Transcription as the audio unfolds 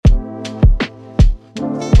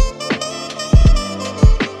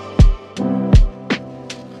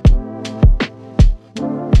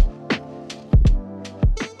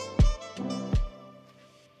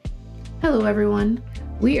Hello, everyone.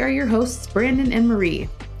 We are your hosts, Brandon and Marie.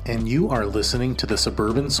 And you are listening to the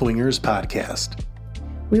Suburban Swingers podcast.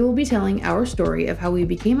 We will be telling our story of how we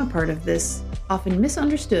became a part of this often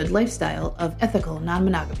misunderstood lifestyle of ethical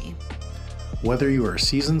non-monogamy. Whether you are a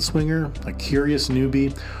seasoned swinger, a curious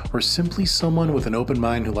newbie, or simply someone with an open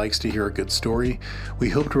mind who likes to hear a good story, we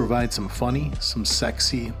hope to provide some funny, some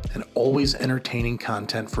sexy, and always entertaining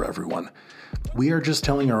content for everyone. We are just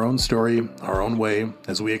telling our own story, our own way,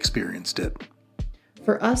 as we experienced it.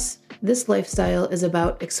 For us, this lifestyle is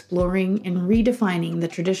about exploring and redefining the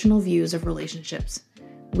traditional views of relationships.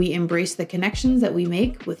 We embrace the connections that we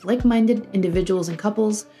make with like-minded individuals and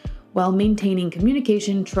couples while maintaining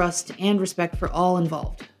communication, trust, and respect for all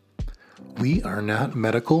involved. We are not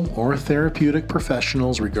medical or therapeutic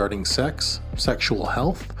professionals regarding sex, sexual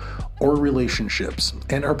health, or relationships,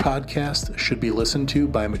 and our podcast should be listened to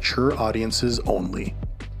by mature audiences only.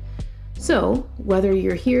 So, whether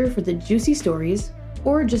you're here for the juicy stories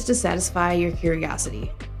or just to satisfy your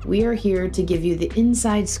curiosity, we are here to give you the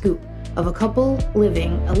inside scoop of a couple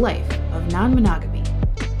living a life of non-monogamy.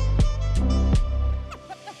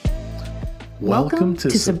 Welcome to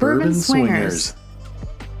Suburban Swingers.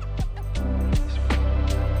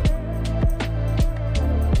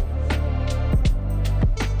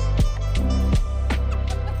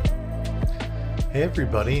 Hey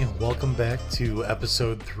everybody, welcome back to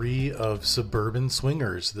episode 3 of Suburban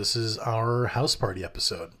Swingers. This is our house party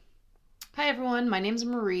episode. Hi everyone, my name's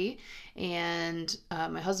Marie, and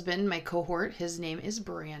my husband, my cohort, his name is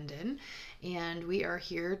Brandon, and we are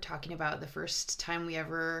here talking about the first time we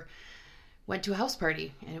ever went to a house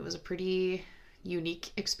party, and it was a pretty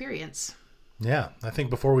unique experience. Yeah, I think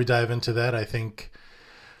before we dive into that, I think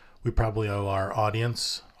we probably owe our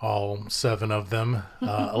audience, all 7 of them,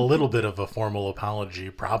 a little bit of a formal apology,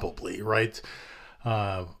 probably, right?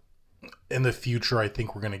 In the future, I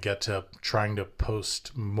think we're going to get to trying to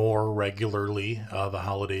post more regularly. The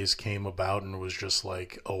holidays came about and it was just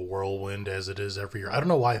like a whirlwind as it is every year. I don't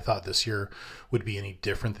know why I thought this year would be any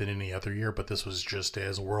different than any other year, but this was just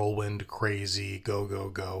as whirlwind, crazy, go, go,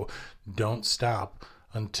 go. Don't stop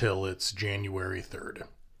until it's January 3rd.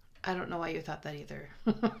 I don't know why you thought that either,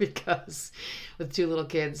 because with 2 little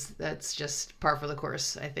kids, that's just par for the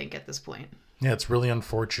course, I think, at this point. Yeah, it's really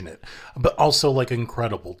unfortunate, but also like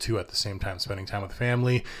incredible too at the same time, spending time with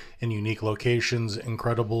family in unique locations,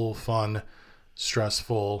 incredible, fun,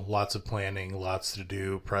 stressful, lots of planning, lots to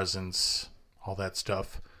do, presents, all that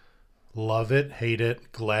stuff. Love it, hate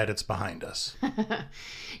it, glad it's behind us.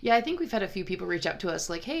 Yeah, I think we've had a few people reach out to us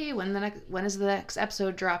like, hey, when is the next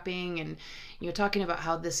episode dropping? And, talking about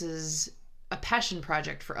how this is a passion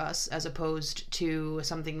project for us as opposed to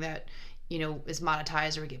something that, is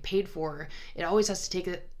monetized or we get paid for. It always has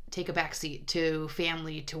to take a backseat to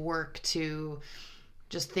family, to work, to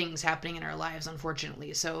just things happening in our lives,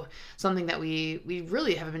 unfortunately. So something that we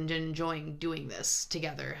really have been enjoying doing this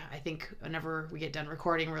together. I think whenever we get done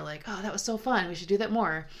recording, we're like, oh, that was so fun. We should do that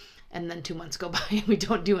more. And then 2 months go by and we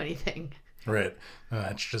don't do anything. Right.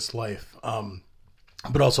 That's just life.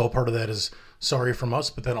 But also a part of that is sorry from us,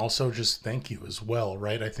 but then also just thank you as well,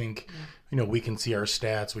 right? I think, we can see our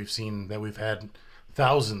stats. We've seen that we've had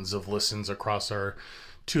thousands of listens across our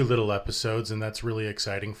 2 little episodes, and that's really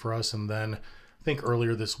exciting for us. And then I think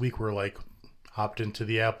earlier this week, we're hopped into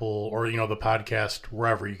the Apple or, the podcast,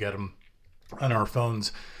 wherever you get them on our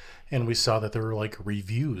phones. And we saw that there were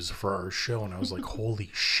reviews for our show. And I was like, holy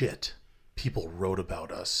shit, people wrote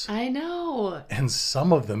about us. I know. And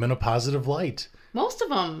some of them in a positive light. Most of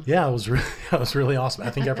them. Yeah, it was really awesome. I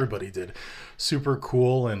think everybody did. Super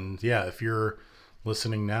cool. And yeah, if you're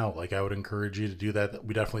listening now, I would encourage you to do that.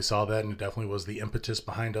 We definitely saw that. And it definitely was the impetus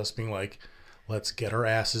behind us being like, let's get our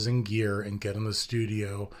asses in gear and get in the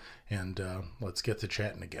studio and let's get to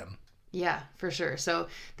chatting again. Yeah, for sure. So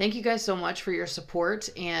thank you guys so much for your support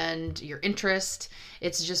and your interest.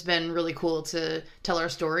 It's just been really cool to tell our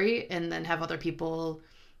story and then have other people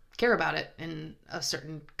care about it in a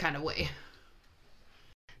certain kind of way.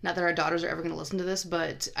 Not that our daughters are ever going to listen to this,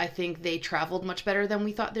 but I think they traveled much better than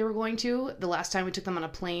we thought they were going to. The last time we took them on a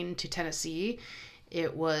plane to Tennessee,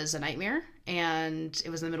 it was a nightmare and it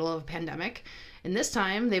was in the middle of a pandemic. And this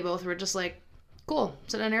time they both were just like, cool,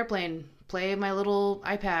 sit on an airplane, play my little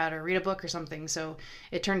iPad or read a book or something. So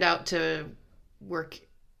it turned out to work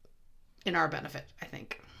in our benefit, I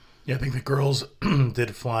think. Yeah, I think the girls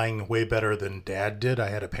did flying way better than Dad did. I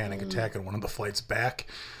had a panic attack on one of the flights back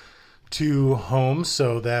to home,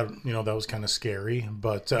 so that that was kind of scary.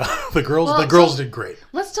 But the girls did great.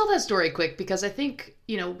 Let's tell that story quick, because I think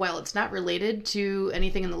while it's not related to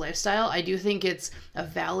anything in the lifestyle, I do think it's a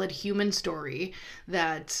valid human story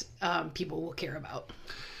that people will care about.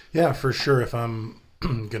 Yeah, for sure. If I'm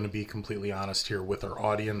going to be completely honest here with our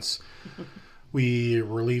audience, we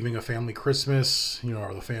were leaving a family Christmas,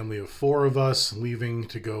 the family of 4 of us, leaving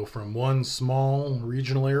to go from one small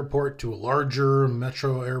regional airport to a larger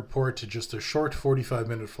metro airport to just a short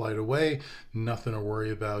 45-minute flight away. Nothing to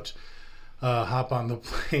worry about. Hop on the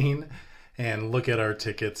plane and look at our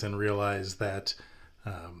tickets and realize that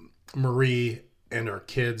Marie and our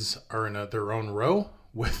kids are in their own row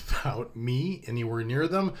without me anywhere near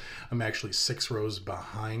them. I'm actually 6 rows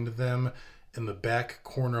behind them in the back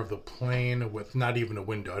corner of the plane with not even a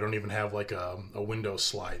window. I don't even have like a window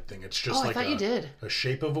slide thing. It's just like a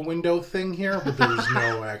shape of a window thing here, but there's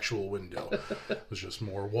no actual window. It was just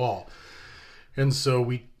more wall. And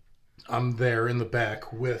so I'm there in the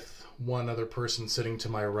back with one other person sitting to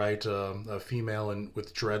my right, a female and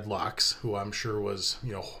with dreadlocks, who I'm sure was,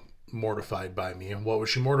 mortified by me. And what was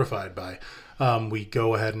she mortified by? We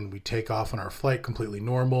go ahead and we take off on our flight completely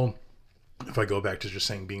normal. If I go back to just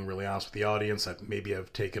saying, being really honest with the audience, I've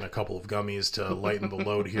taken a couple of gummies to lighten the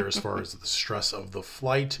load here as far as the stress of the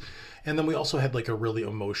flight. And then we also had like a really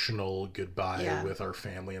emotional goodbye with our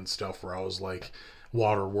family and stuff, where I was like,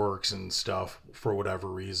 waterworks and stuff for whatever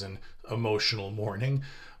reason, emotional mourning.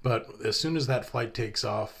 But as soon as that flight takes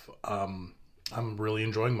off, I'm really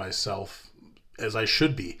enjoying myself, as I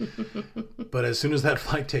should be. But as soon as that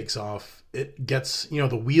flight takes off, it gets,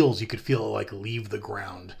 the wheels, you could feel it like leave the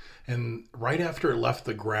ground. And right after it left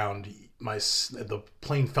the ground, the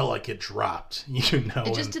plane felt like it dropped,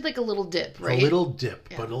 It just did like a little dip, right? A little dip,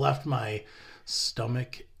 but it left my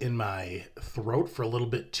stomach in my throat for a little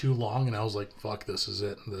bit too long, and I was like, fuck, this is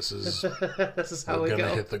it. This is how we're gonna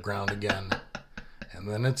hit the ground again. And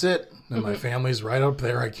then it's it. And my family's right up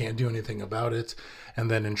there. I can't do anything about it. And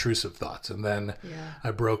then intrusive thoughts. And then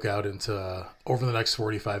I broke out into, over the next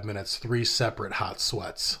 45 minutes, 3 separate hot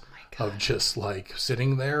sweats of just like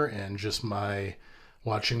sitting there and just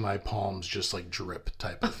watching my palms just like drip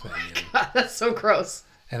type of thing. God, that's so gross.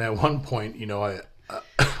 And at one point, I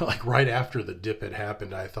like right after the dip had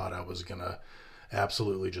happened, I thought I was going to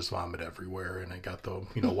absolutely just vomit everywhere. And I got the,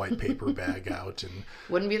 white paper bag out. And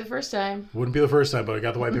Wouldn't be the first time, but I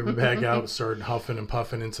got the white paper bag out, started huffing and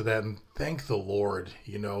puffing into that. And thank the Lord,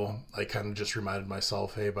 I kind of just reminded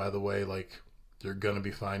myself, hey, by the way, like, you're going to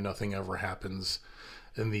be fine. Nothing ever happens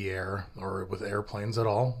in the air or with airplanes at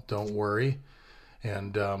all. Don't worry.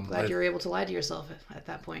 And glad you were able to lie to yourself at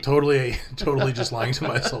that point. Totally just lying to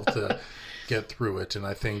myself to get through it. And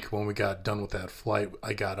I think when we got done with that flight,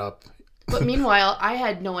 I got up. But meanwhile, I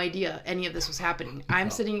had no idea any of this was happening. I'm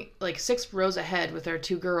sitting like 6 rows ahead with our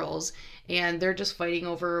 2 girls, and they're just fighting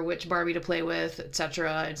over which Barbie to play with,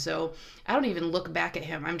 etc. And so I don't even look back at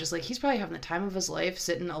him. I'm just like, he's probably having the time of his life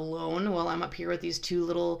sitting alone while I'm up here with these 2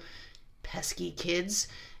 little pesky kids.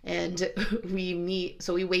 And we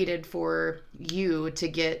waited for you to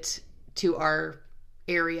get to our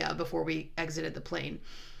area before we exited the plane.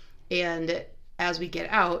 And as we get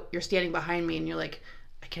out, you're standing behind me and you're like,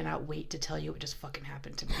 I cannot wait to tell you what just fucking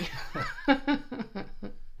happened to me.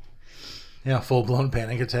 Yeah, full-blown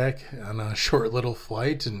panic attack on a short little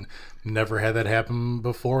flight, and never had that happen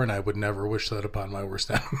before, and I would never wish that upon my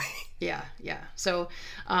worst enemy. Yeah. So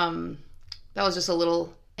that was just a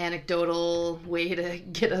little anecdotal way to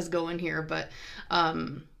get us going here. But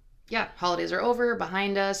holidays are over,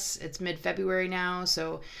 behind us. It's mid-February now,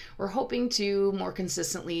 so we're hoping to more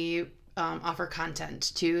consistently offer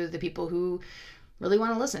content to the people who really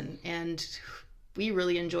want to listen. And we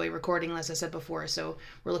really enjoy recording, as I said before, so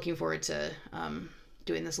we're looking forward to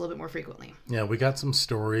doing this a little bit more frequently. Yeah, we got some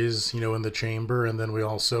stories, in the chamber, and then we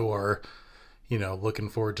also are, looking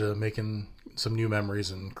forward to making some new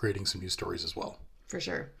memories and creating some new stories as well. For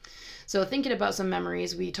sure. So thinking about some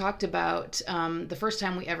memories, we talked about the first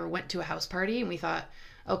time we ever went to a house party, and we thought,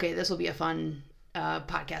 okay, this will be a fun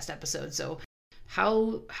podcast episode. So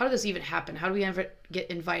how did this even happen? How do we ever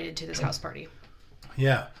get invited to this house party?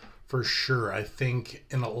 Yeah, for sure. I think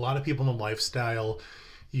in a lot of people in the lifestyle,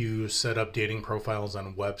 you set up dating profiles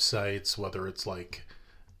on websites, whether it's like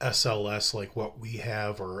SLS, like what we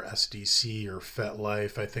have, or SDC or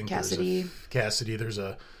FetLife. I think Cassidy. There's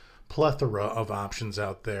a plethora of options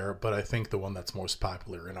out there, but I think the one that's most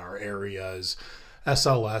popular in our area is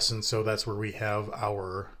SLS, and so that's where we have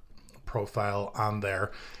our profile on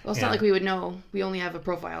there. Well, it's not like we would know. We only have a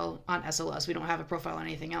profile on SLS. We don't have a profile on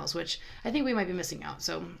anything else, which I think we might be missing out.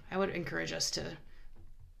 So I would encourage us to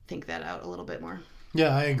think that out a little bit more.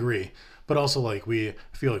 Yeah, I agree. But also, like, we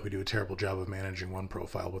feel like we do a terrible job of managing one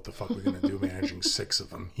profile. What the fuck are we going to do managing 6 of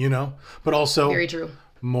them, But also, very true.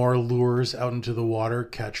 More lures out into the water,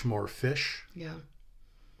 catch more fish. Yeah.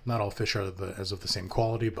 Not all fish are as of the same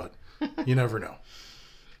quality, but you never know.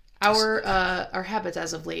 Our habits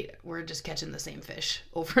as of late, we're just catching the same fish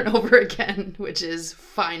over and over again, which is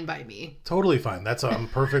fine by me. Totally fine. I'm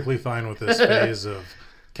perfectly fine with this phase of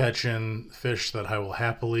catching fish that I will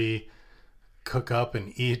happily cook up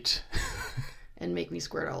and eat. And make me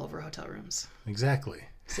squirt all over hotel rooms. Exactly.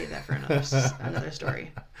 Save that for another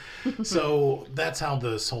story. So that's how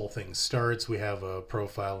this whole thing starts. We have a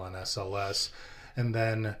profile on SLS, and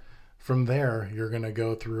then from there, you're going to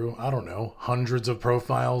go through, I don't know, hundreds of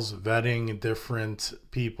profiles, vetting different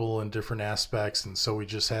people and different aspects. And so we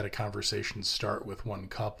just had a conversation start with one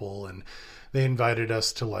couple, and they invited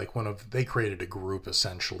us to they created a group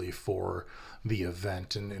essentially for the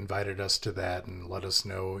event and invited us to that and let us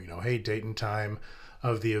know, hey, date and time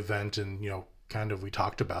of the event. And, kind of we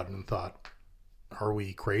talked about it and thought, are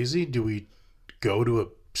we crazy? Do we go to a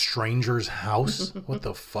stranger's house? What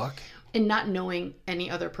the fuck? And not knowing any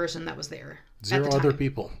other person that was there. Zero other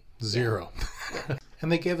people. Zero. Yeah. And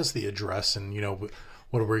they gave us the address, and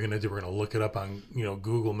what are we going to do? We're going to look it up on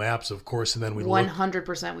Google Maps, of course, and then we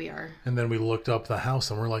 100% we are. And then we looked up the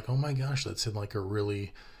house, and we're like, oh my gosh, that's in like a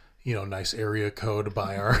really nice area code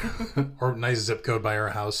by our or nice zip code by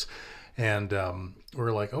our house. And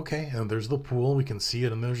we're like, okay, and there's the pool, we can see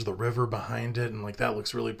it, and there's the river behind it, and like that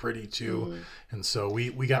looks really pretty too. Mm-hmm. And so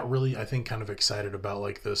we got really, I think, kind of excited about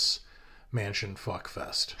like this mansion fuck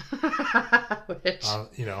fest. Which,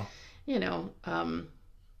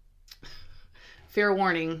 fair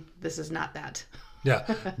warning, this is not that.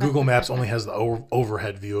 Yeah, Google Maps only has the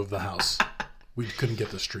overhead view of the house. We couldn't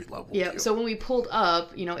get the street level view. So when we pulled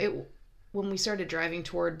up, when we started driving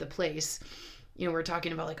toward the place, we're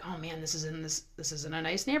talking about like, oh man, this is in a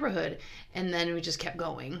nice neighborhood. And then we just kept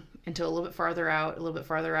going until a little bit farther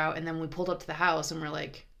out. And then we pulled up to the house and we're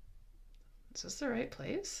like, is this the right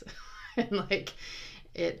place? And like,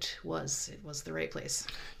 it was the right place.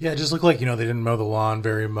 Yeah, it just looked like, they didn't mow the lawn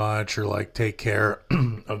very much or like take care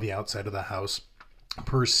of the outside of the house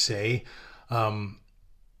per se.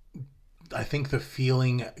 I think the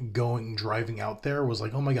feeling driving out there was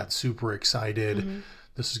like, oh my God, super excited. Mm-hmm.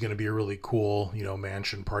 This is going to be a really cool,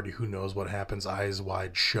 mansion party. Who knows what happens? Eyes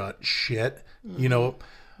wide shut shit, mm-hmm.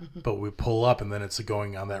 Mm-hmm. But we pull up and then it's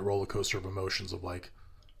going on that roller coaster of emotions of like,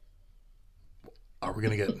 are we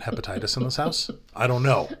going to get hepatitis in this house? I don't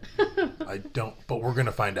know. But we're going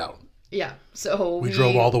to find out. Yeah. So we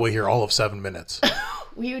drove all the way here, all of 7 minutes.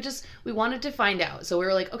 we wanted to find out. So we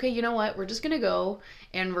were like, okay, you know what? We're just going to go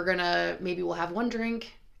and maybe we'll have one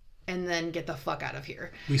drink and then get the fuck out of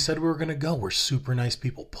here. We said we were going to go. We're super nice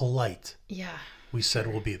people, polite. Yeah. We said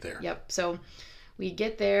we'll be there. Yep. So we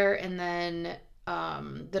get there and then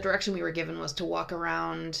the direction we were given was to walk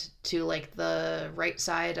around to like the right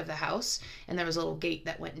side of the house, and there was a little gate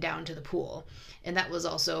that went down to the pool, and that was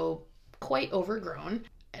also quite overgrown.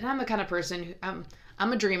 And I'm the kind of person who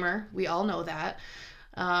I'm a dreamer. We all know that.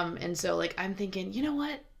 And so like I'm thinking, you know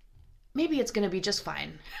what? Maybe it's gonna be just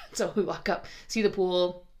fine. So we walk up, see the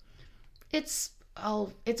pool. It's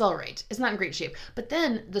all right. It's not in great shape. But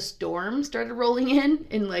then the storm started rolling in,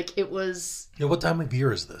 and like it was. Yeah, what time of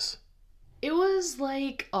year is this? It was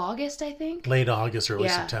like August, I think. Late August, early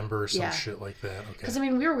September, or some shit like that. Okay. Because, we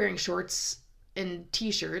were wearing shorts and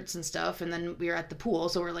t-shirts and stuff, and then we were at the pool,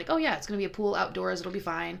 so we're like, oh yeah, it's going to be a pool outdoors, it'll be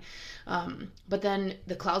fine. But then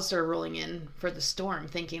the clouds started rolling in for the storm,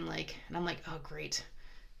 thinking like, and I'm like, oh great.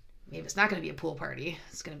 Maybe it's not going to be a pool party.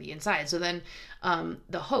 It's going to be inside. So then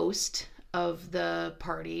the host of the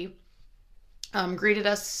party greeted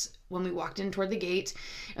us when we walked in toward the gate,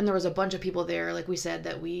 and there was a bunch of people there, like we said,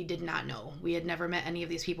 that we did not know. We had never met any of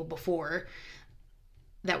these people before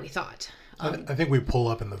that we thought. I think we pull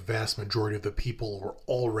up and the vast majority of the people were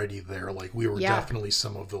already there. Like we were definitely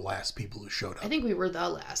some of the last people who showed up. I think we were the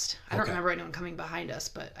last. I don't remember anyone coming behind us,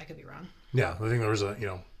 but I could be wrong. Yeah, I think there was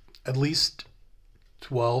at least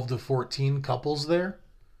 12 to 14 couples there.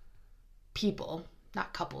 People,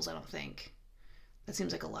 not couples, I don't think. That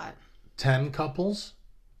seems like a lot. 10 couples?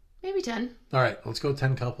 Maybe 10. All right, let's go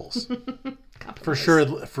 10 couples. For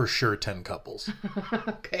sure 10 couples.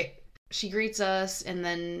 Okay. She greets us, and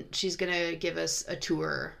then she's going to give us a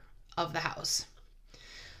tour of the house.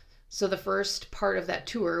 So the first part of that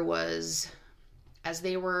tour was there's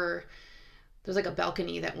like a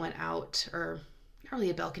balcony that went out, or not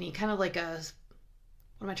really a balcony, kind of like what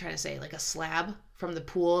am I trying to say? Like a slab from the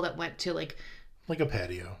pool that went to like a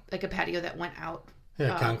patio. Like a patio that went out.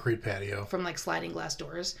 Yeah, concrete patio. From like sliding glass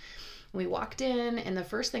doors. We walked in, and the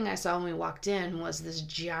first thing I saw when we walked in was this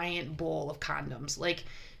giant bowl of condoms. Like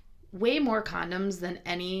way more condoms than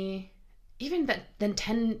than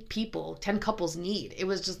 10 couples need. It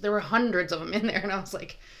was just, there were hundreds of them in there, and I was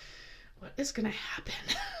like, what is going to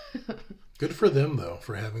happen? Good for them, though,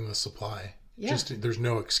 for having the supply. Yeah. Just there's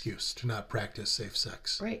no excuse to not practice safe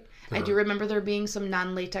sex. Right. I do remember there being some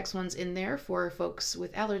non-latex ones in there for folks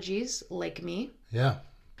with allergies like me. Yeah.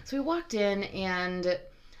 So we walked in, and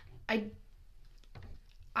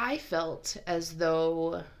I felt as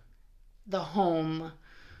though the home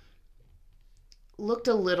looked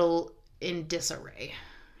a little in disarray.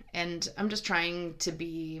 And I'm just trying to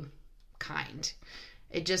be kind.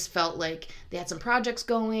 It just felt like they had some projects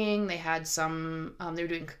going. They had some, they were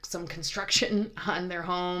doing some construction on their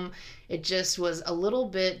home. It just was a little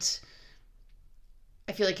bit,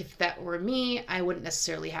 I feel like if that were me, I wouldn't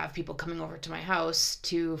necessarily have people coming over to my house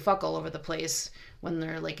to fuck all over the place when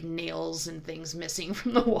there are like nails and things missing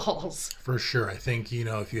from the walls. For sure. I think,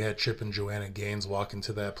 if you had Chip and Joanna Gaines walk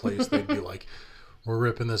into that place, they'd be like, we're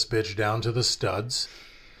ripping this bitch down to the studs.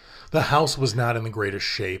 The house was not in the greatest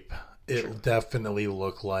shape. It definitely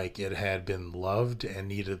looked like it had been loved and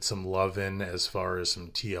needed some love-in as far as some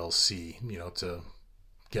TLC, to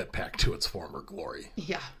get back to its former glory.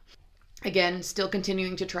 Yeah. Again, still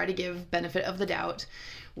continuing to try to give benefit of the doubt.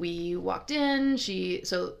 We walked in,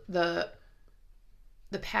 so the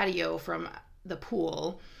patio from the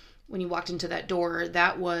pool, when you walked into that door,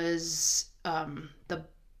 that was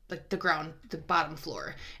the ground, the bottom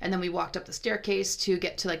floor. And then we walked up the staircase to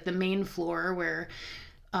get to like the main floor where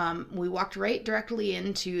we walked right directly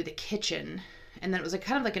into the kitchen. And then it was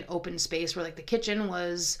kind of like an open space where like the kitchen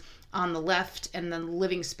was on the left and then the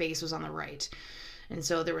living space was on the right. And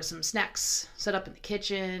so there were some snacks set up in the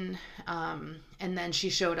kitchen. And then she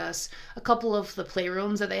showed us a couple of the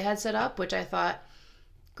playrooms that they had set up, which I thought,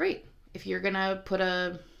 great. If you're going to put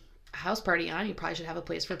a house party on, you probably should have a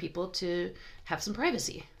place for people to have some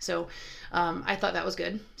privacy. So I thought that was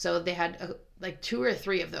good. So they had like 2 or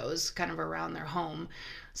 3 of those kind of around their home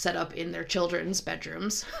set up in their children's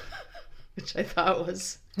bedrooms, which I thought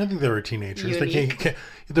was I think they were teenagers. Unique.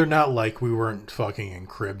 They're not like we weren't fucking in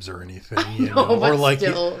cribs or anything, but or like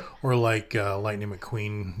still. Lightning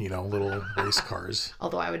McQueen, little race cars.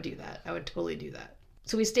 Although I would do that. I would totally do that.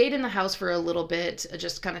 So we stayed in the house for a little bit,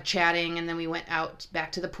 just kind of chatting, and then we went out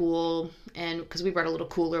back to the pool, and because we brought a little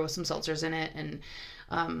cooler with some seltzers in it, and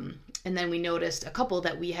then we noticed a couple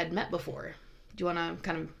that we had met before. Do you want to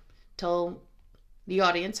kind of tell the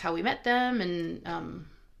audience how we met them? And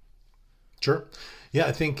Sure. Yeah,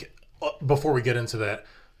 I think before we get into that,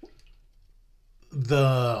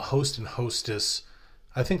 the host and hostess,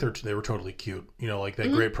 I think they were totally cute. Like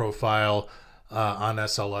that great profile on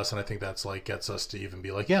SLS, and I think that's like gets us to even be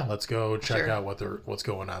like, yeah, let's go check out what's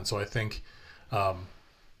going on. So I think,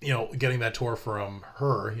 getting that tour from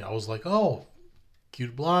her, I was like, oh,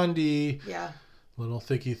 cute blondie, yeah, little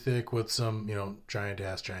thicky thick with some, giant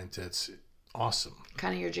ass, giant tits, awesome.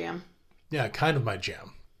 Kind of your jam. Yeah, kind of my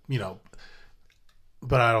jam.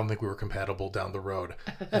 But I don't think we were compatible down the road,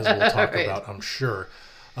 as we'll talk Right. about, I'm sure.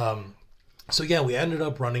 So yeah, we ended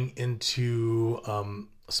up running into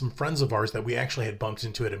some friends of ours that we actually had bumped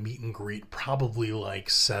into at a meet and greet probably like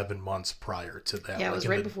 7 months prior to that. Yeah, it like was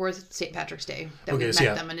right before St. Patrick's Day that we met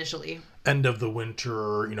them initially. End of the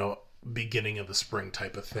winter, beginning of the spring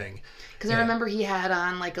type of thing. Because I remember he had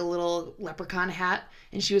on like a little leprechaun hat,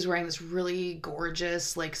 and she was wearing this really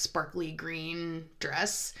gorgeous, like sparkly green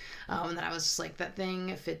dress. And then I was just like, that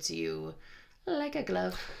thing fits you like a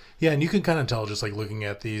glove. Yeah, and you can kind of tell just like looking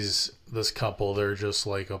at this couple, they're just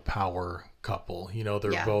like a power couple.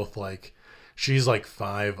 They're both like, she's like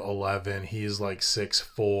 5'11", he's like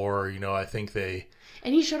 6'4". I think they.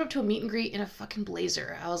 And he showed up to a meet and greet in a fucking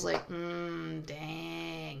blazer. I was like,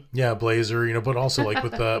 dang. Yeah, blazer, but also like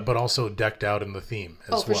but also decked out in the theme as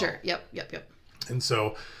well. Oh, for sure. Yep. And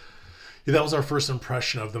so that was our first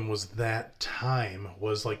impression of them, was that time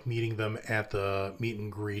was like meeting them at the meet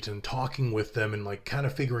and greet and talking with them and like kind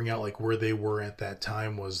of figuring out like where they were at that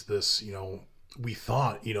time. Was this, we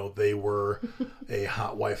thought, they were a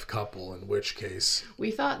hot wife couple, in which case. We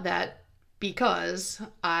thought that because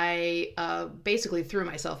I basically threw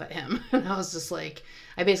myself at him. And I was just like,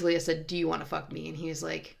 I basically said, do you want to fuck me? And he was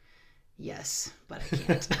like, yes, but I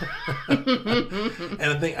can't.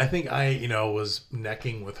 And I think I was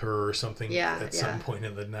necking with her or something at some point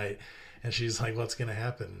in the night. And she's like, what's going to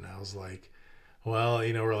happen? And I was like, well,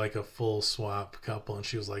 we're like a full swap couple. And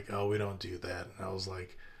she was like, oh, we don't do that. And I was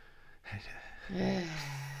like,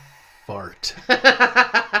 fart.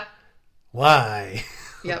 Why?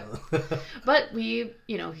 Yep. But we,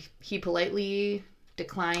 he politely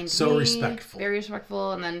declined. So respectful. Very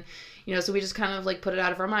respectful. And then, so we just kind of like put it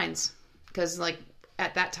out of our minds. Because like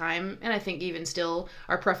at that time, and I think even still,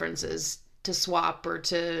 our preference is to swap or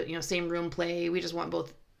to, same room play. We just want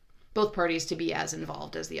both parties to be as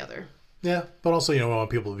involved as the other. Yeah, but also, I want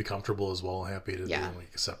people to be comfortable as well. Happy to Yeah. do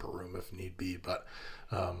like a separate room if need be, but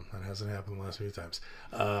that hasn't happened the last few times.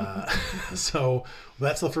 So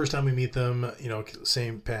that's the first time we meet them.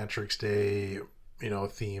 St. Patrick's Day,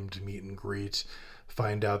 themed meet and greet.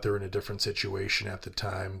 Find out they're in a different situation at the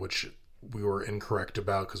time, which we were incorrect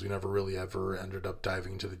about because we never really ever ended up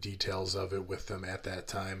diving into the details of it with them at that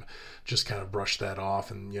time. Just kind of brushed that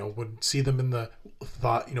off and, would see them in the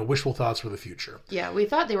wishful thoughts for the future. Yeah, we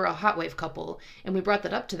thought they were a hot wife couple, and we brought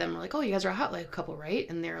that up to them. We're like, oh, you guys are a hot wife couple, right?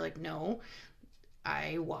 And they're like, no,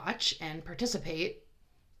 I watch and participate.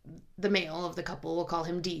 The male of the couple, we'll call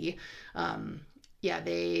him D.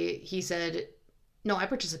 He said, no, I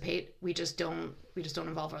participate. We just don't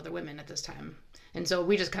involve other women at this time. And so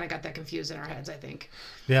we just kind of got that confused in our heads, I think.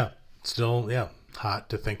 Yeah. Still, hot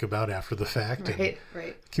to think about after the fact.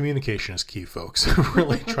 Right. Communication is key, folks.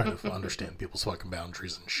 Really trying to understand people's fucking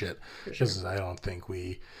boundaries and shit. Because I don't think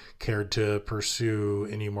we cared to pursue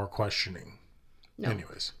any more questioning. No.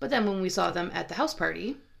 Anyways. But then when we saw them at the house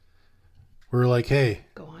party... We were like, hey,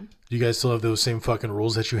 go on. Do you guys still have those same fucking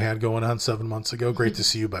rules that you had going on 7 months ago? Great to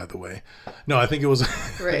see you, by the way. No, I think it was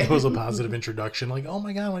right. It was a positive introduction. Like, oh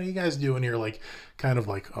my God, what are you guys doing here? Like, kind of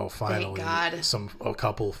like, oh, finally, a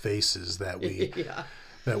couple faces that we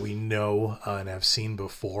that we know and have seen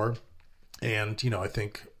before. And I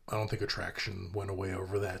don't think attraction went away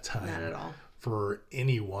over that time. Not at all for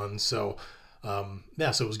anyone. So, so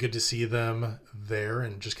it was good to see them there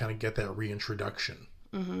and just kind of get that reintroduction.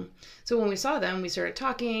 Mm-hmm. So when we saw them, we started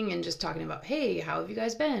talking and just talking about, hey, how have you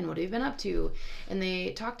guys been? What have you been up to? And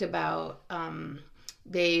they talked about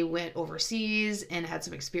they went overseas and had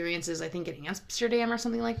some experiences, I think in Amsterdam or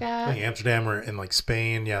something like that. Like Amsterdam or in like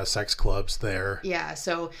Spain, sex clubs there. Yeah,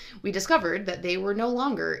 so we discovered that they were no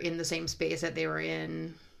longer in the same space that they were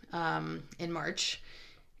in March.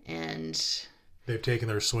 And they've taken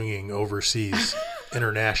their swinging overseas,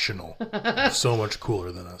 international, so much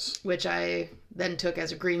cooler than us. Which I then took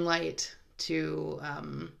as a green light to,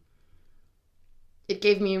 it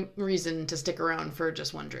gave me reason to stick around for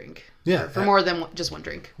just one drink. Yeah. For more than just one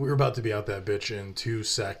drink. We were about to be out that bitch in 2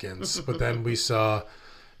 seconds, but then we saw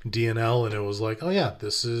DNL and it was like, oh yeah,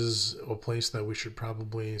 this is a place that we should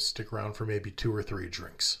probably stick around for maybe 2 or 3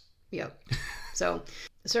 drinks. Yep. So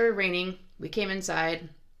it started raining. We came inside.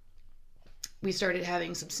 We started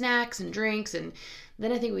having some snacks and drinks, and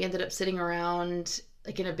then I think we ended up sitting around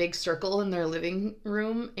like in a big circle in their living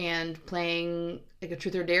room and playing like a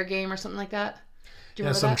truth or dare game or something like that. Do you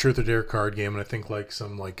remember some that? truth or dare card game, and I think like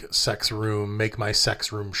some like sex room, Make My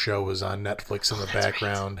Sex Room show was on Netflix in the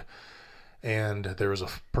background. Right. And there was a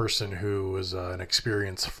person who was an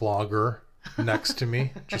experienced flogger next to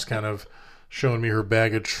me, just kind of showing me her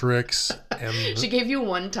bag of tricks. And she gave you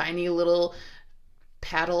one tiny little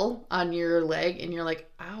paddle on your leg, and you're like,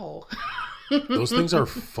 ow. Those things are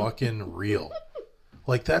fucking real.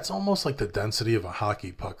 Like, that's almost like the density of a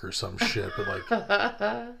hockey puck or some shit, but like,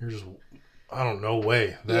 you're just, I don't know,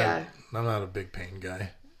 way. I'm not a big pain guy.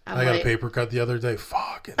 I got a paper cut the other day.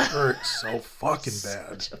 Fucking hurts so fucking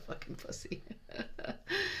bad. Such a fucking pussy.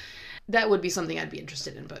 That would be something I'd be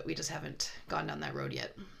interested in, but we just haven't gone down that road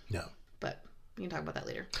yet. No. But we can talk about that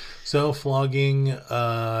later. So flogging,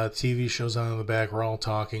 TV shows on in the back. We're all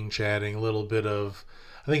talking, chatting, a little bit of,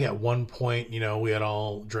 I think at one point, we had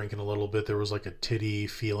all drinking a little bit. There was like a titty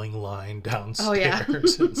feeling line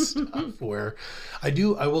downstairs and stuff where I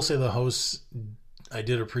will say the hosts, I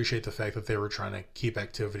did appreciate the fact that they were trying to keep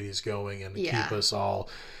activities going and keep us all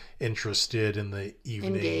interested in the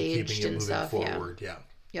evening, engaged, keeping it moving stuff, forward. Yeah.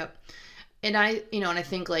 Yep. And I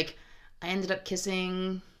think like I ended up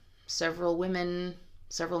kissing several women,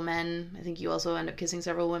 several men. I think you also end up kissing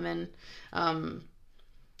several women.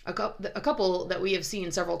 A couple that we have seen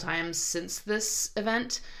several times since this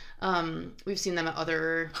event. We've seen them at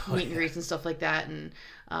other meet and greets and stuff like that, and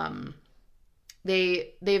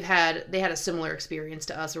they had a similar experience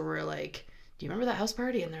to us where we're like, do you remember that house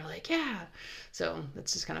party? And they're like, yeah. So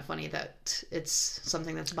it's just kind of funny that it's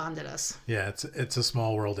something that's bonded us. Yeah, it's a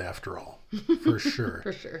small world after all, for sure.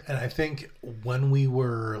 For sure. And I think when we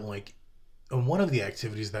were like, on one of the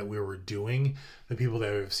activities that we were doing, the people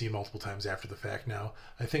that we've seen multiple times after the fact now,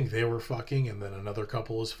 I think they were fucking, and then another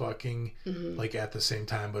couple was fucking, like at the same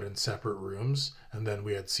time, but in separate rooms. And then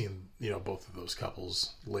we had seen, both of those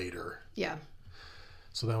couples later. Yeah.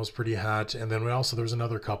 So that was pretty hot. And then there was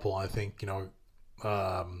another couple, I think,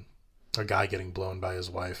 a guy getting blown by his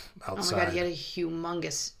wife outside. Oh my God, he had a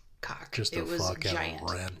humongous cock. Just a fucking giant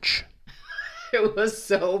wrench. It was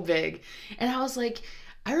so big. And I was like,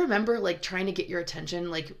 I remember like trying to get your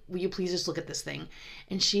attention, like, will you please just look at this thing?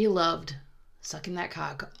 And she loved sucking that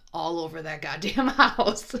cock all over that goddamn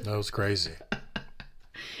house. That was crazy.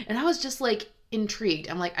 And I was just like intrigued.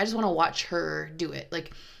 I'm like, I just want to watch her do it.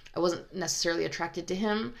 Like, I wasn't necessarily attracted to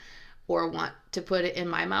him or want to put it in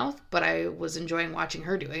my mouth, but I was enjoying watching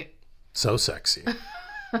her do it. So sexy.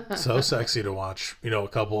 So sexy to watch, a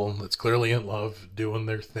couple that's clearly in love doing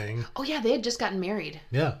their thing. Oh yeah, they had just gotten married.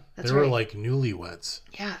 Yeah. They were like newlyweds.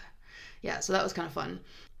 Yeah. Yeah, so that was kind of fun.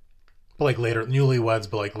 But like later, newlyweds,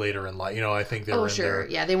 but like later in life, I think they were in their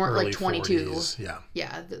yeah, they weren't like 22. 40s. Yeah.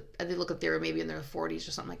 Yeah, they look like they were maybe in their 40s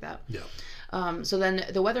or something like that. Yeah. So then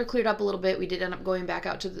the weather cleared up a little bit. We did end up going back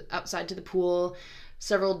outside to the pool.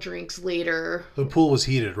 Several drinks later. The pool was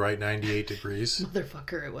heated, right? 98 degrees.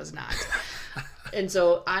 Motherfucker, it was not. And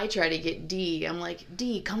so I try to get D. I'm like,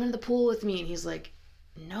 D, come into the pool with me. And he's like,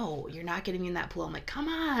 no, you're not getting me in that pool. I'm like, come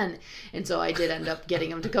on. And so I did end up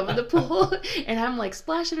getting him to come in the pool. And I'm like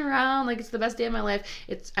splashing around like it's the best day of my life.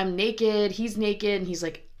 I'm naked. He's naked. And he's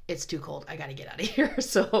like, it's too cold. I got to get out of here.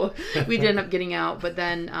 So we did end up getting out. But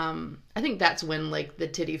then I think that's when like the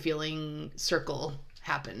titty feeling circle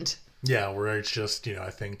happened. Yeah, where it's just, I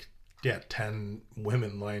think, 10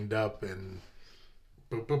 women lined up and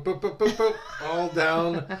boop, boop, boop, boop, boop, boop, all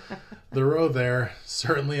down the row there.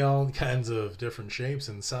 Certainly all kinds of different shapes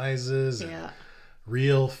and sizes. Yeah. And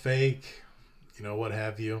real, fake, what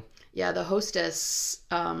have you. Yeah, the hostess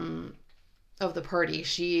of the party,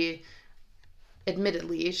 she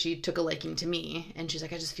took a liking to me, and she's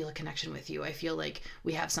like, I just feel a connection with you. I feel like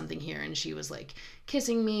we have something here. And she was like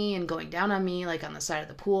kissing me and going down on me like on the side of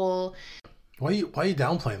the pool. Why are you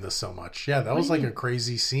downplaying this so much? Yeah, that was like a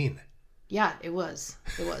crazy scene. Yeah, it was.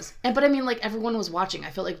 But I mean, like, everyone was watching.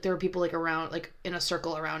 I felt like there were people like around, like in a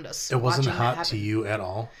circle around us. It wasn't hot to you at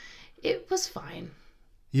all? It was fine.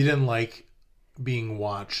 You didn't like being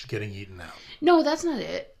watched getting eaten out? No, that's not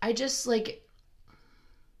it. I just like,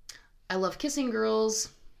 I love kissing girls.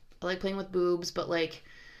 I like playing with boobs, but like,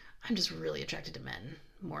 I'm just really attracted to men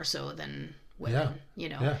more so than women,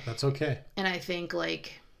 Yeah, that's okay. And I think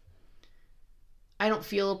like, I don't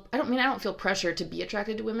feel pressure to be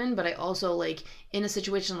attracted to women, but I also like in a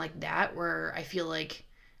situation like that where I feel like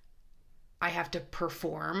I have to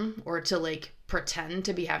perform or to like pretend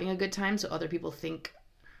to be having a good time so other people think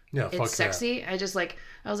it's sexy. That.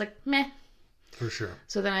 I was like, meh. For sure.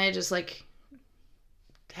 So then I just like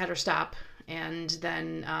had her stop, and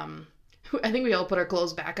then I think we all put our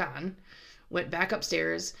clothes back on, went back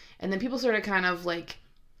upstairs, and then people started kind of like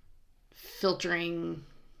filtering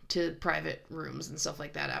to private rooms and stuff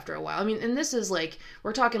like that after a while. I mean, and this is like,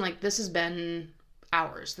 we're talking like this has been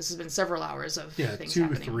hours. This has been several hours of things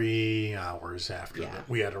happening. 2-3 hours after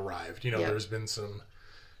we had arrived. There's been some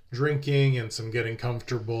drinking and some getting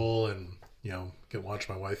comfortable and, watch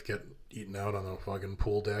my wife get eaten out on the fucking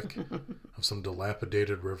pool deck of some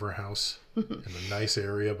dilapidated river house in a nice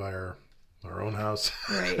area by our own house.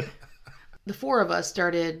 Right. The four of us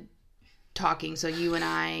started talking. So you and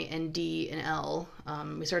I and D and L,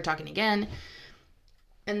 we started talking again.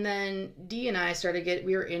 And then D and I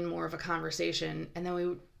we were in more of a conversation. And then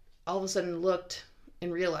we all of a sudden looked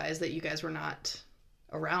and realized that you guys were not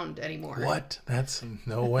around anymore. What? That's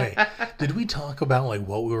no way. Did we talk about like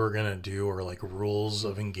what we were going to do or like rules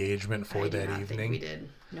of engagement for that evening? I think we did.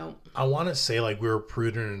 Nope. I want to say like we were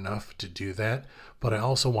prudent enough to do that, but I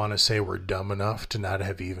also want to say we're dumb enough to not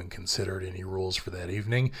have even considered any rules for that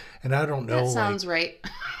evening. And I don't know. That sounds right.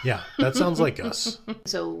 Yeah, that sounds like us.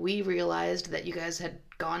 So we realized that you guys had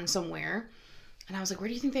gone somewhere. And I was like, where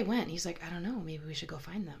do you think they went? He's like, I don't know. Maybe we should go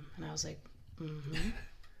find them. And I was like,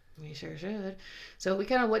 we sure should. So we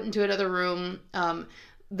kind of went into another room.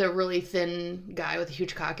 The really thin guy with a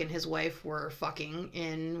huge cock and his wife were fucking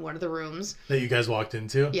in one of the rooms. That you guys walked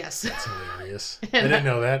into? Yes. That's hilarious. I didn't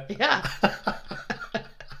know that. Yeah.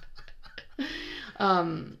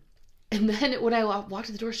 And then when I walked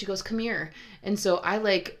to the door, she goes, come here. And so I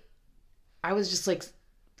was just like,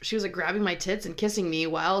 she was like grabbing my tits and kissing me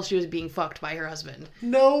while she was being fucked by her husband.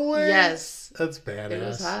 No way. Yes. That's badass.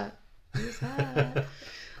 It was hot.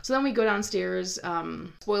 So then we go downstairs.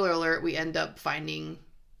 Spoiler alert, we end up finding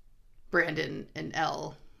Brandon and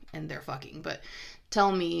Elle, and they're fucking. But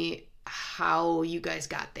tell me how you guys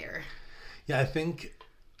got there. Yeah, I think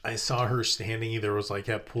I saw her standing either was like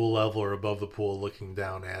at pool level or above the pool looking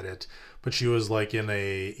down at it. But she was like in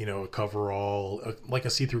a, a coverall, like a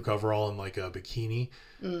see-through coverall and like a bikini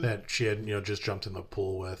that she had, just jumped in the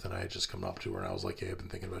pool with. And I had just come up to her and I was like, hey, I've been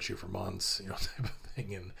thinking about you for months, type of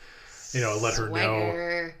thing. And let her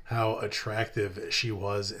know how attractive she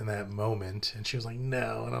was in that moment. And she was like,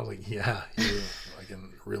 no. And I was like, yeah, you're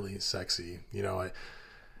fucking really sexy.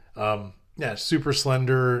 Super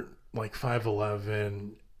slender, like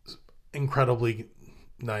 5'11", incredibly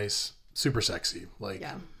nice, super sexy. Like,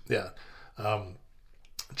 yeah.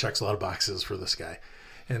 Checks a lot of boxes for this guy.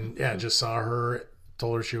 And yeah, just saw her,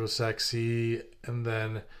 told her she was sexy. And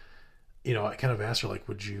then, you know, I kind of asked her, like,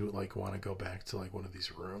 would you like want to go back to like one of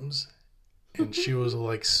these rooms? And she was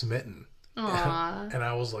like smitten. Aww. And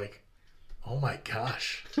I was like, oh my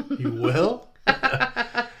gosh, you will?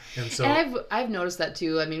 And so, and I've noticed that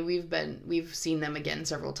too. I mean, we've seen them again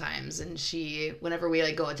several times, and whenever we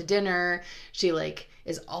like go out to dinner, she like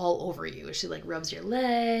is all over you. She like rubs your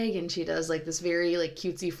leg, and she does like this very like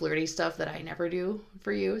cutesy flirty stuff that I never do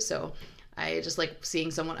for you. So I just like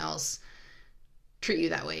seeing someone else treat you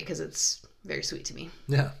that way because it's very sweet to me.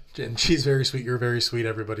 Yeah, and she's very sweet. You're very sweet.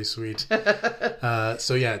 Everybody's sweet.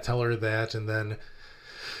 So yeah, tell her that, and then,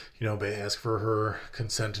 you know, ask for her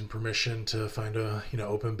consent and permission to find a, you know,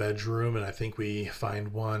 open bedroom. And I think we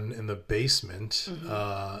find one in the basement.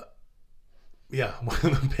 One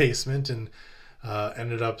in the basement, and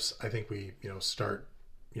ended up, I think we, you know, start,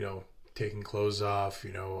 you know, taking clothes off.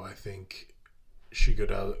 You know, I think she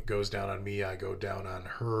goes down on me, I go down on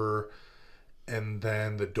her, and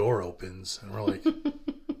then the door opens, and we're like,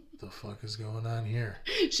 the fuck is going on here?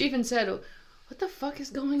 She even said, what the fuck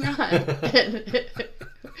is going on? And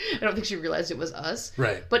I don't think she realized it was us.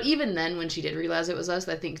 Right. But even then, when she did realize it was us,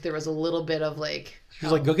 I think there was a little bit of like...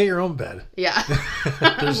 She's like, go get your own bed. Yeah.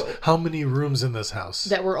 There's how many rooms in this house?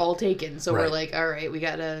 That were all taken. So Right. we're like, all right, we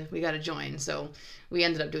gotta join. So we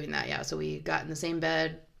ended up doing that, yeah. So we got in the same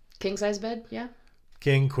bed. King size bed, yeah?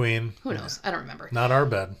 King, queen. Who knows? I don't remember. Not our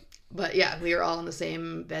bed. But yeah, we were all in the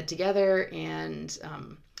same bed together, and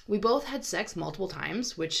we both had sex multiple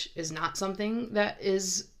times, which is not something that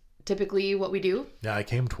is typically what we do. Yeah, I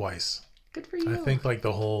came twice. Good for you. I think like it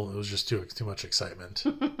was just too much excitement.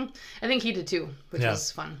 I think he did too, which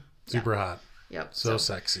was fun. Super hot. Yep. So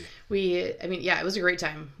sexy. It was a great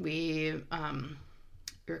time. We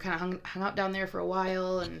were kind of hung out down there for a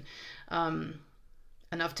while, and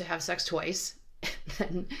enough to have sex twice.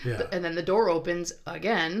 And then the door opens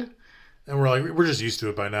again. And we're like, we're just used to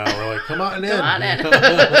it by now. We're like, come on in. Come on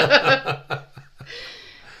in.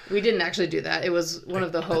 We didn't actually do that. It was one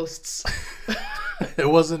of the hosts. It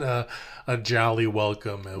wasn't a jolly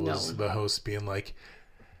welcome. It was the host being like,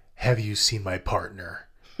 have you seen my partner?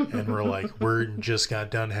 And we're like, we're just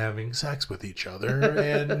got done having sex with each other.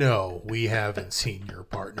 And no, we haven't seen your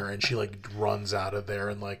partner. And she like runs out of there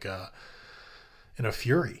in a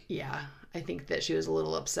fury. Yeah. I think that she was a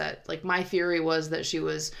little upset. Like, my theory was that she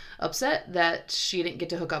was upset that she didn't get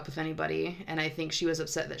to hook up with anybody. And I think she was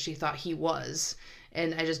upset that she thought he was.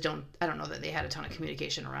 And I don't know that they had a ton of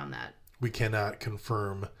communication around that. We cannot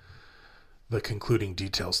confirm the concluding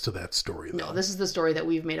details to that story, though. No, this is the story that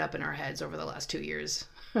we've made up in our heads over the last 2 years.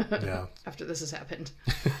 Yeah. After this has happened.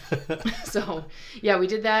 So, yeah, we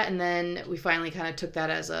did that. And then we finally kind of took that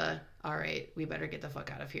as all right, we better get the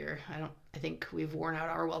fuck out of here. I think we've worn out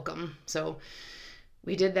our welcome. So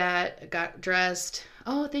we did that, got dressed.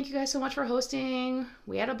 Oh, thank you guys so much for hosting.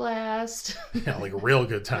 We had a blast. Yeah, like a real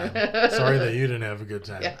good time. Sorry that you didn't have a good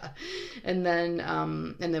time. Yeah. And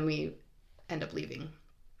then we end up leaving.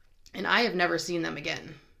 And I have never seen them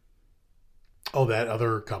again. Oh, that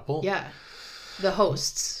other couple? Yeah. The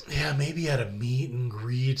hosts. Yeah, maybe at a meet and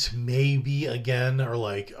greet, maybe again, or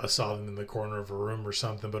like I saw them in the corner of a room or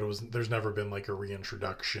something, but there's never been like a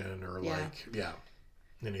reintroduction or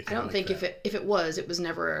anything. I don't like think that. if it was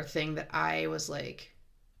never a thing that I was like,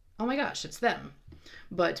 oh my gosh, it's them.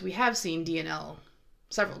 But we have seen DNL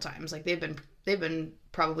several times. Like they've been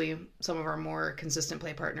probably some of our more consistent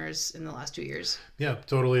play partners in the last 2 years. Yeah,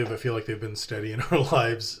 totally. I feel like they've been steady in our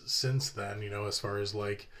lives since then, as far as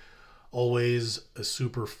like always a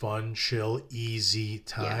super fun, chill, easy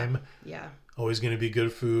time. Yeah. Always going to be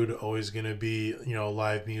good food, always going to be,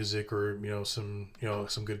 live music or, some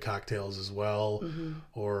good cocktails as well. Mm-hmm.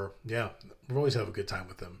 Or we always have a good time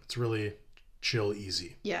with them. It's really chill,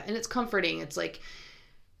 easy. Yeah. And it's comforting. It's like,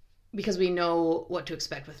 because we know what to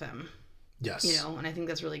expect with them. Yes. And I think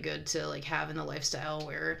that's really good to like have in the lifestyle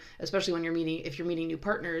where, especially when if you're meeting new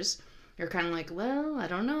partners, you're kind of like, well, I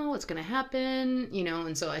don't know what's going to happen,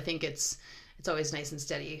 and so I think it's always nice and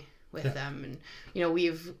steady with them. And,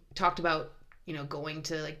 we've talked about, going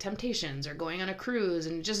to like Temptations or going on a cruise,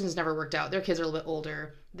 and it just has never worked out. Their kids are a little bit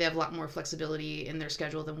older. They have a lot more flexibility in their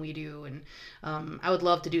schedule than we do. And I would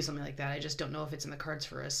love to do something like that. I just don't know if it's in the cards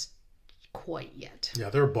for us quite yet. Yeah,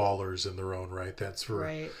 they're ballers in their own right. That's for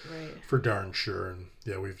right. For darn sure. And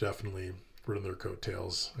yeah, we've definitely ridden their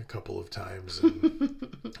coattails a couple of times and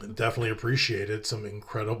definitely appreciated some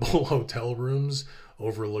incredible hotel rooms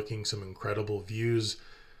overlooking some incredible views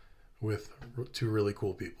with two really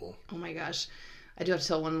cool people. Oh my gosh. I do have to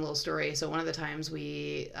tell one little story. So one of the times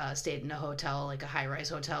we stayed in a hotel, like a high-rise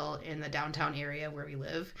hotel in the downtown area where we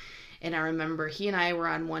live. And I remember he and I were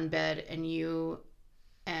on one bed and you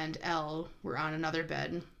and Elle were on another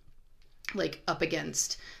bed, like up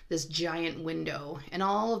against this giant window. And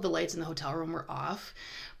all of the lights in the hotel room were off.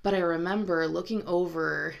 But I remember looking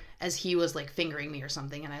over as he was like fingering me or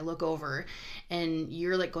something, and I look over and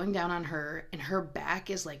you're like going down on her and her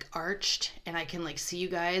back is like arched and I can like see you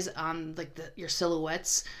guys on like your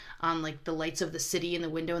silhouettes on like the lights of the city in the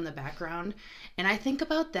window in the background. And I think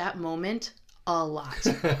about that moment a lot.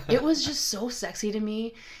 It was just so sexy to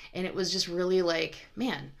me, and it was just really like,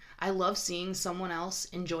 man, I love seeing someone else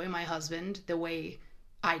enjoy my husband the way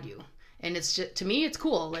I do. And it's just, to me, it's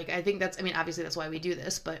cool. Like, I think that's, I mean, obviously that's why we do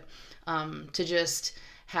this, but to just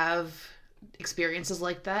have experiences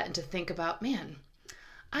like that and to think about, man,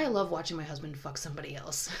 I love watching my husband fuck somebody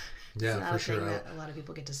else. Yeah, it's not for a thing sure. that a lot of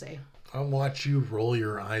people get to say. I'll watch you roll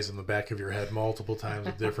your eyes in the back of your head multiple times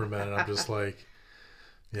with different men, and I'm just like,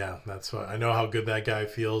 yeah, that's what I know how good that guy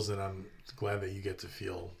feels, and I'm glad that you get to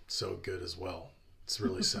feel so good as well. It's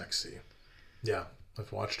really sexy. Yeah,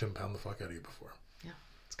 I've watched him pound the fuck out of you before. Yeah,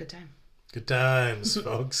 it's a good time. Good times,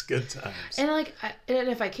 folks. Good times. And like, and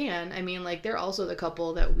if I can, I mean, like, they're also the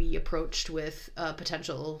couple that we approached with a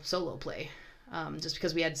potential solo play, just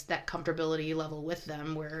because we had that comfortability level with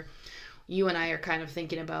them, where you and I are kind of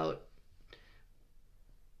thinking about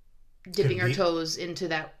dipping our toes into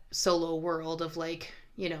that solo world of like,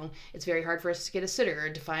 you know, it's very hard for us to get a sitter,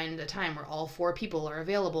 to find a time where all 4 people are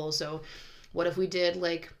available. So what if we did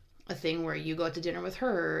like a thing where you go out to dinner with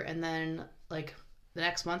her and then like the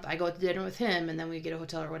next month I go out to dinner with him and then we get a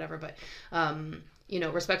hotel or whatever. But, you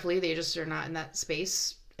know, respectfully, they just are not in that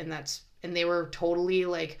space, and they were totally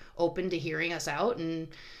like open to hearing us out, and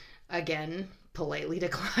again, politely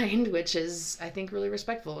declined, which is, I think, really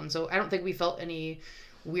respectful. And so I don't think we felt any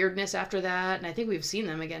weirdness after that, and I think we've seen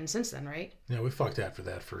them again since then, right? Yeah, we fucked after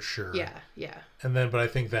that for sure. Yeah. And then, but I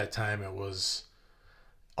think that time it was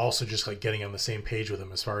also just like getting on the same page with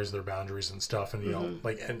them as far as their boundaries and stuff, and you know,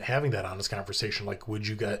 like, and having that honest conversation, like, would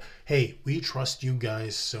you guys, hey, we trust you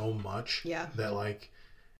guys so much that like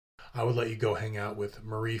I would let you go hang out with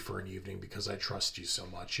Marie for an evening because I trust you so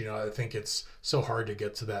much. You know, I think it's so hard to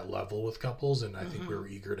get to that level with couples, and I think we were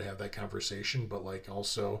eager to have that conversation, but like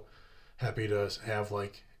also happy to have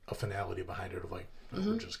like a finality behind it of like,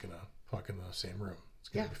 no, we're just gonna fuck in the same room. It's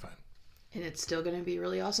gonna be fine. And it's still going to be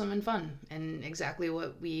really awesome and fun, and exactly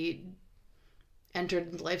what we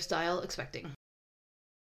entered the lifestyle expecting.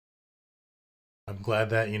 I'm glad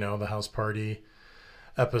that, you know, the house party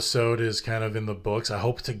episode is kind of in the books. I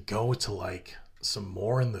hope to go to like some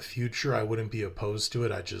more in the future. I wouldn't be opposed to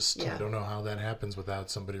it. I don't know how that happens without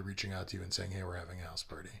somebody reaching out to you and saying, hey, we're having a house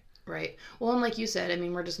party. Right. Well, and like you said, I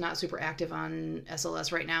mean, we're just not super active on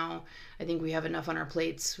SLS right now. I think we have enough on our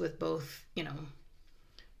plates with both, you know,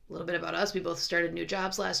 a little bit about us. We both started new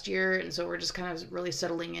jobs last year, and so we're just kind of really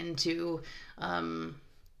settling into a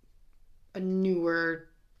newer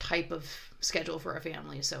type of schedule for our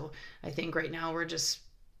family. So I think right now we're just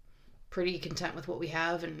pretty content with what we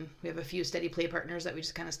have, and we have a few steady play partners that we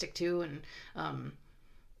just kind of stick to, and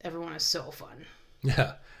everyone is so fun.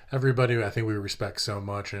 Yeah, everybody I think we respect so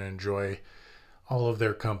much and enjoy all of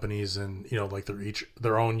their companies, and you know, like they're each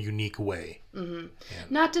their own unique way.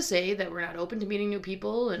 Not to say that we're not open to meeting new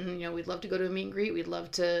people, and you know, we'd love to go to a meet and greet. We'd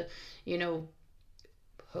love to, you know,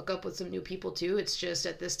 hook up with some new people too. It's just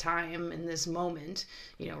at this time, in this moment,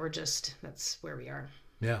 you know, that's where we are.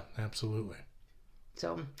 Yeah, absolutely.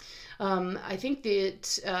 So I think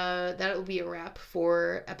that that will be a wrap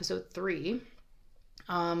for episode 3.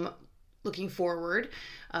 Looking forward,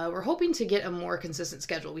 we're hoping to get a more consistent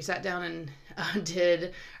schedule. We sat down and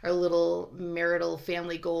did our little marital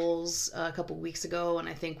family goals a couple weeks ago, and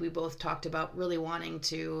I think we both talked about really wanting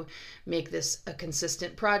to make this a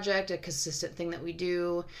consistent project, a consistent thing that we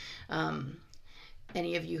do.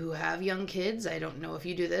 Any of you who have young kids, I don't know if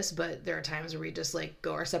you do this, but there are times where we just like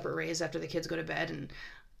go our separate ways after the kids go to bed, and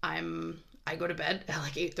I go to bed at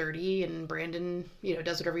like 8:30, and Brandon, you know,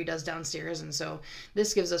 does whatever he does downstairs. And so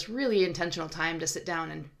this gives us really intentional time to sit down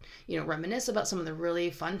and, you know, reminisce about some of the really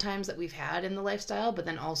fun times that we've had in the lifestyle, but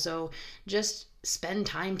then also just spend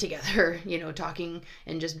time together, you know, talking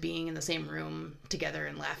and just being in the same room together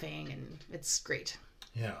and laughing. And it's great.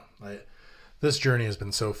 Yeah. This journey has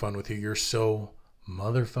been so fun with you. You're so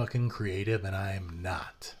motherfucking creative, and I am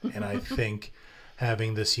not. And I think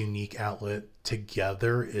having this unique outlet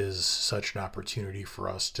together is such an opportunity for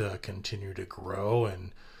us to continue to grow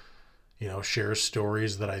and, you know, share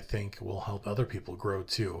stories that I think will help other people grow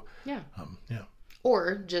too. Yeah. Yeah.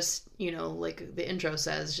 or just, like the intro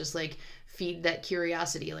says, just like feed that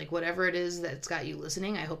curiosity, like whatever it is that's got you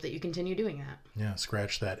listening. I hope that you continue doing that. Yeah,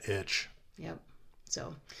 scratch that itch. Yep.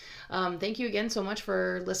 So thank you again so much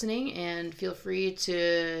for listening, and feel free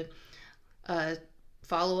to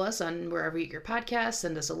follow us on wherever you get your podcasts,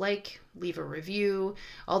 send us a like, leave a review.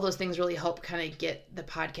 All those things really help kind of get the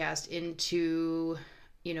podcast into,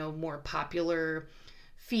 more popular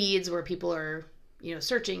feeds where people are,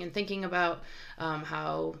 searching and thinking about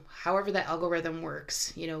however that algorithm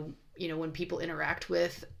works. When people interact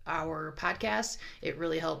with our podcast, it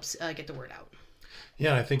really helps get the word out.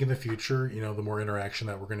 Yeah, I think in the future, the more interaction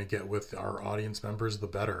that we're going to get with our audience members, the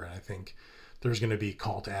better. And I think there's going to be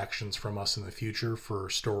call to actions from us in the future for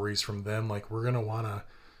stories from them. Like, we're going to want to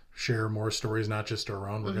share more stories, not just our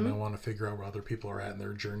own. We're going to want to figure out where other people are at in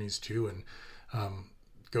their journeys too, and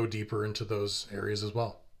go deeper into those areas as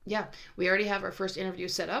well. Yeah, we already have our first interview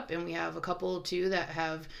set up, and we have a couple too that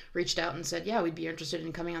have reached out and said, yeah, we'd be interested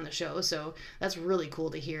in coming on the show. So that's really cool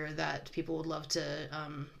to hear that people would love to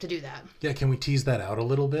do that. Yeah, can we tease that out a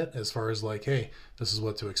little bit as far as like, hey, this is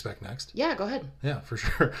what to expect next? Yeah, go ahead. Yeah, for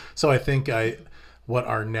sure. So I think what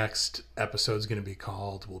our next episode is going to be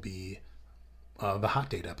called will be the hot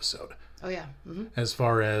date episode. Oh yeah. Mm-hmm. As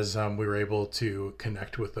far as we were able to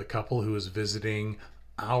connect with a couple who was visiting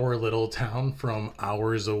our little town from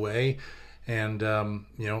hours away, and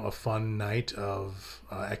a fun night of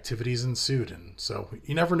activities ensued. And so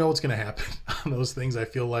you never know what's going to happen on those things. I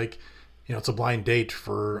feel like it's a blind date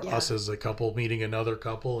for us as a couple meeting another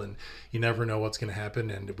couple, and you never know what's going to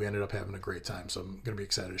happen. And we ended up having a great time, so I'm going to be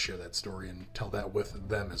excited to share that story and tell that with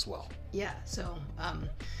them as well. Yeah, so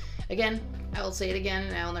again, I will say it again,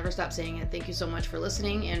 and I will never stop saying it. Thank you so much for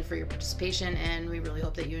listening and for your participation, and we really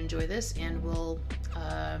hope that you enjoy this, and we'll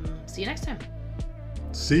see you next time.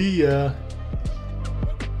 See ya.